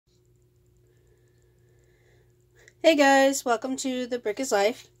Hey guys, welcome to The Brick is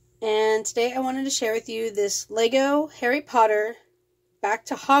Life, and today I wanted to share with you this Lego Harry Potter Back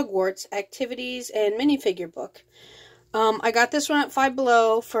to Hogwarts activities and minifigure book. I got this one at Five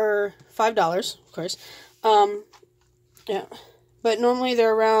Below for $5, of course. Yeah, but normally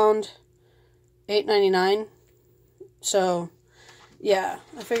they're around $8.99, so yeah,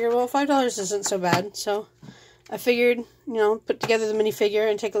 I figured, well, $5 isn't so bad, so I figured, put together the minifigure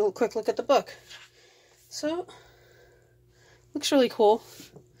and take a quick look at the book. So looks really cool.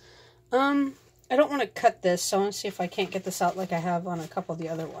 I don't want to cut this, so I want to see if I can't get this out like I have on a couple of the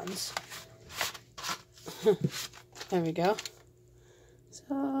other ones. There we go.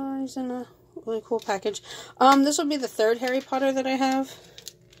 So he's in a really cool package. This will be the third Harry Potter that I have,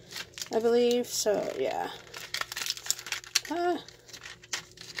 I believe. So yeah.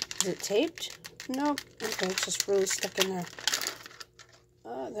 Is it taped? Nope. Okay, it's just really stuck in there.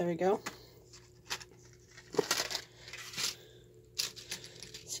 There we go.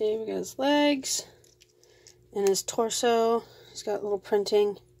 See, we got his legs and his torso. He's got little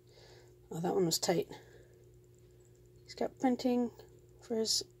printing. Oh, that one was tight. He's got printing for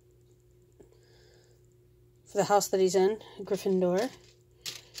the house that he's in, Gryffindor.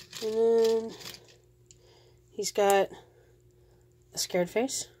 And then he's got a scared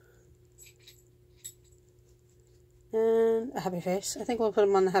face and a happy face. I think we'll put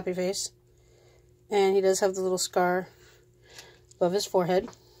him on the happy face. And he does have the little scar above his forehead.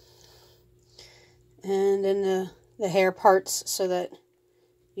 And then the hair parts so that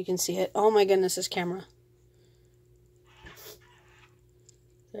you can see it. Oh my goodness, this camera.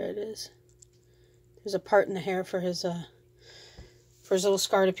 There it is. There's a part in the hair for his little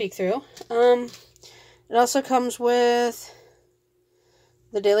scar to peek through. It also comes with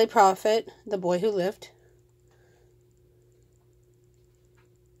the Daily Prophet, The Boy Who Lived.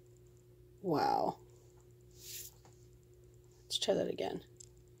 Wow. Let's try that again.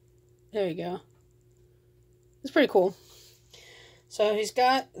 There you go. It's pretty cool. So he's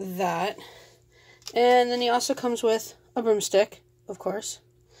got that. And then he also comes with a broomstick, of course.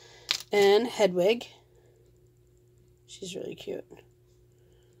 And Hedwig. She's really cute.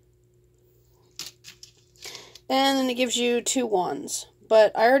 And then it gives you 2 wands.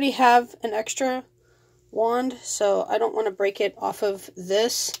 But I already have an extra wand, so I don't want to break it off of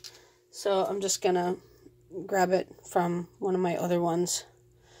this. So I'm just going to grab it from one of my other ones.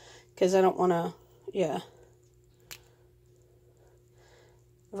 Because I don't want to, yeah.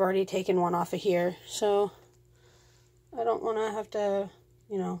 I've already taken one off of here, so I don't want to have to,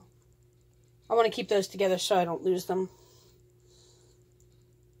 I want to keep those together so I don't lose them.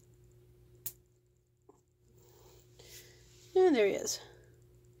 And there he is.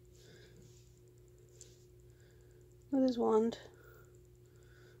 With his wand.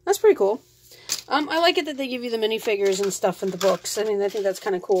 That's pretty cool. I like it that they give you the minifigures and stuff in the books. I mean, I think that's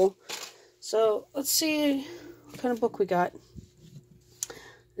kind of cool. So, let's see what kind of book we got.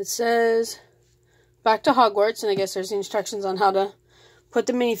 It says, Back to Hogwarts, and I guess there's the instructions on how to put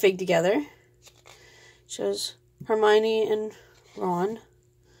the minifig together. It shows Hermione and Ron.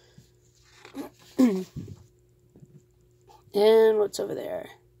 And what's over there?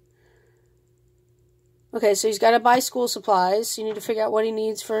 Okay, so he's got to buy school supplies. So you need to figure out what he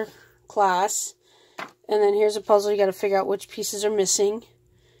needs for class. And then here's a puzzle. You got to figure out which pieces are missing.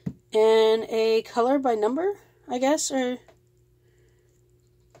 And a color by number, I guess, or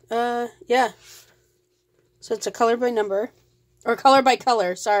yeah. So it's a color by number. Or color by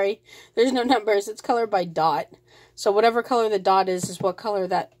color, sorry. There's no numbers. It's color by dot. So whatever color the dot is what color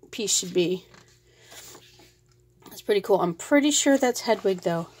that piece should be. That's pretty cool. I'm pretty sure that's Hedwig,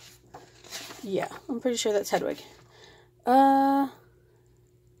 though. Yeah, I'm pretty sure that's Hedwig.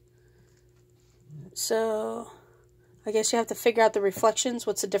 So I guess you have to figure out the reflections.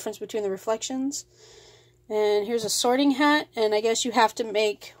 What's the difference between the reflections? And here's a sorting hat. And I guess you have to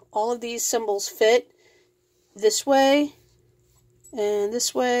make all of these symbols fit this way and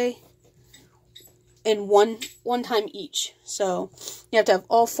this way in one time each. So you have to have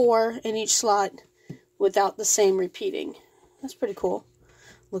all 4 in each slot without the same repeating. That's pretty cool.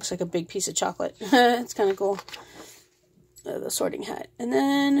 Looks like a big piece of chocolate. It's kind of cool. The sorting hat. And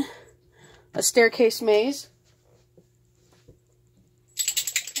then a staircase maze.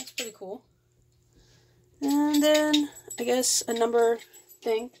 That's pretty cool. And then, I guess, a number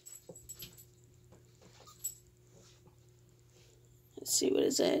thing. Let's see, what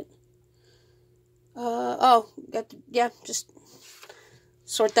is it? Yeah, just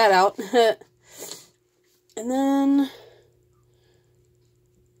sort that out. And then,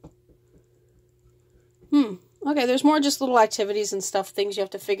 okay, there's more just little activities and stuff, things you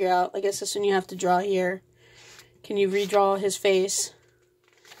have to figure out. I guess this one you have to draw here. Can you redraw his face?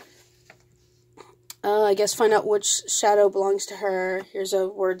 I guess find out which shadow belongs to her. Here's a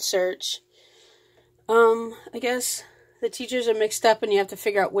word search. I guess the teachers are mixed up and you have to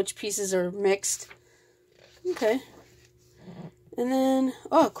figure out which pieces are mixed. Okay. And then,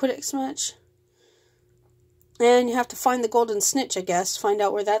 oh, Quidditch match. And you have to find the golden snitch, I guess. Find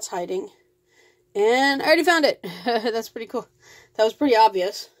out where that's hiding. And I already found it. That's pretty cool. That was pretty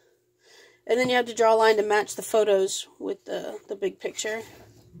obvious. And then you have to draw a line to match the photos with the big picture.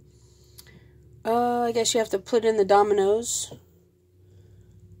 I guess you have to put in the dominoes.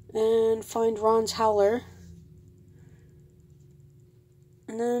 And find Ron's howler.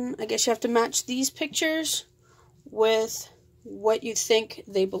 And then I guess you have to match these pictures with what you think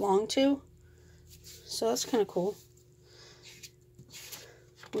they belong to. So that's kind of cool.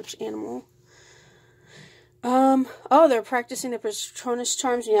 Which animal? Oh, they're practicing the Patronus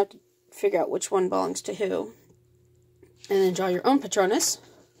charms, and you have to figure out which one belongs to who. And then draw your own Patronus.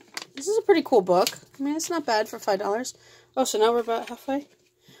 This is a pretty cool book. I mean, it's not bad for $5. Oh, so now we're about halfway.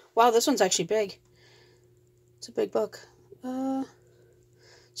 Wow, this one's actually big. It's a big book.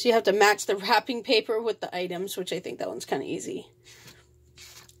 So you have to match the wrapping paper with the items, which I think that one's kind of easy.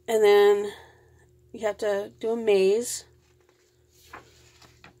 And then you have to do a maze.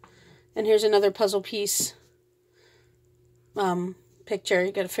 And here's another puzzle piece picture.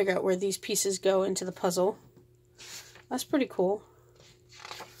 You got to figure out where these pieces go into the puzzle. That's pretty cool.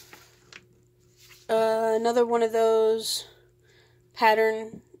 Another one of those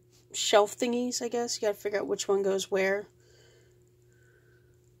pattern shelf thingies, I guess. You got to figure out which one goes where.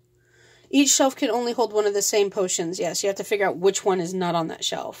 Each shelf can only hold one of the same potions. Yes, you have to figure out which one is not on that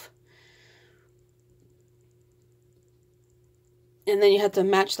shelf. And then you have to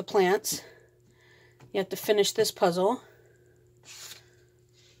match the plants. You have to finish this puzzle.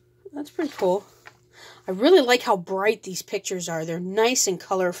 That's pretty cool. I really like how bright these pictures are. They're nice and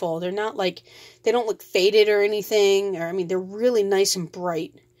colorful. They're not like, they don't look faded or anything. Or, I mean, they're really nice and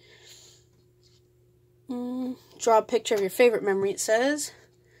bright. Draw a picture of your favorite memory, it says.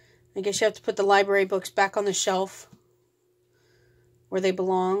 I guess you have to put the library books back on the shelf where they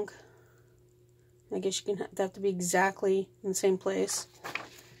belong. I guess you can have to be exactly in the same place.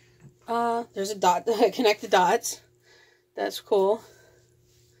 There's a dot. Connect the dots. That's cool.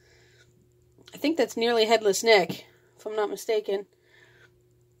 I think that's nearly Headless Nick, if I'm not mistaken.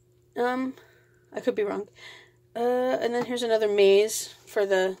 I could be wrong. And then here's another maze for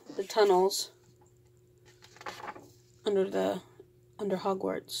the tunnels under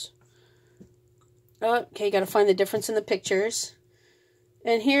Hogwarts. Okay, you got to find the difference in the pictures.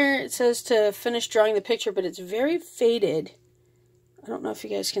 And here it says to finish drawing the picture, but it's very faded. I don't know if you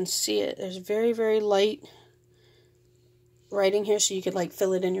guys can see it. There's very, very light writing here, so you could like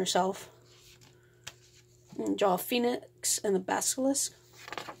fill it in yourself. And draw a phoenix and the basilisk.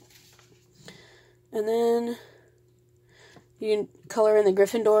 And then you can color in the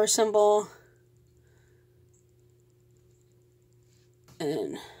Gryffindor symbol.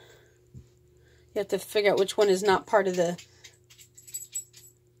 And you have to figure out which one is not part of the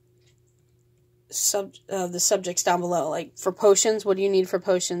subjects down below. Like for potions, what do you need for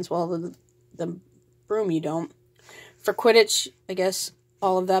potions? Well, the broom you don't. For Quidditch, I guess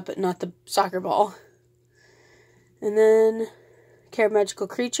all of that, but not the soccer ball. And then care of magical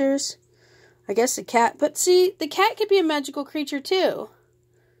creatures. I guess the cat. But see, the cat could be a magical creature too.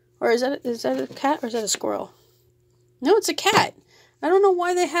 Or is that a cat or is that a squirrel? No, it's a cat. I don't know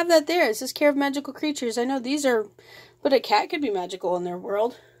why they have that there. It says care of magical creatures. I know these are, but a cat could be magical in their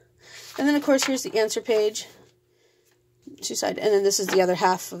world. And then, of course, here's the answer page. Two-sided. And then this is the other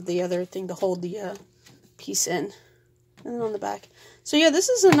half of the other thing to hold the piece in. And then on the back. So, yeah, this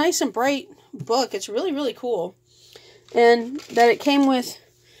is a nice and bright book. It's really, really cool. And that it came with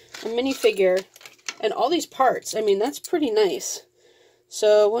a minifigure and all these parts. I mean, that's pretty nice.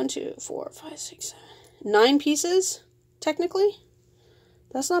 So, 1, 2, 4, 5, 6, 7, 9 pieces, technically.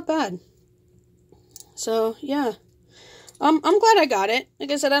 That's not bad. So, yeah. I'm glad I got it. Like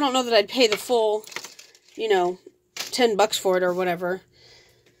I said, I don't know that I'd pay the full, $10 for it or whatever.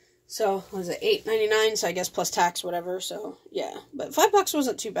 So, what was it, $8.99? So I guess plus tax, whatever. So, yeah. But $5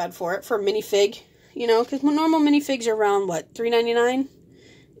 wasn't too bad for it, for a minifig. Because normal minifigs are around, what, $3.99?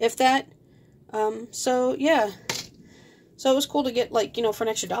 If that. So, yeah. So, it was cool to get, like, for an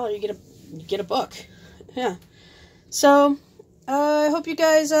extra $1, you get a book. Yeah. So, I hope you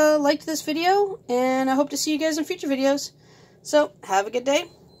guys liked this video, and I hope to see you guys in future videos. So, have a good day,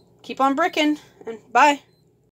 keep on bricking, and bye.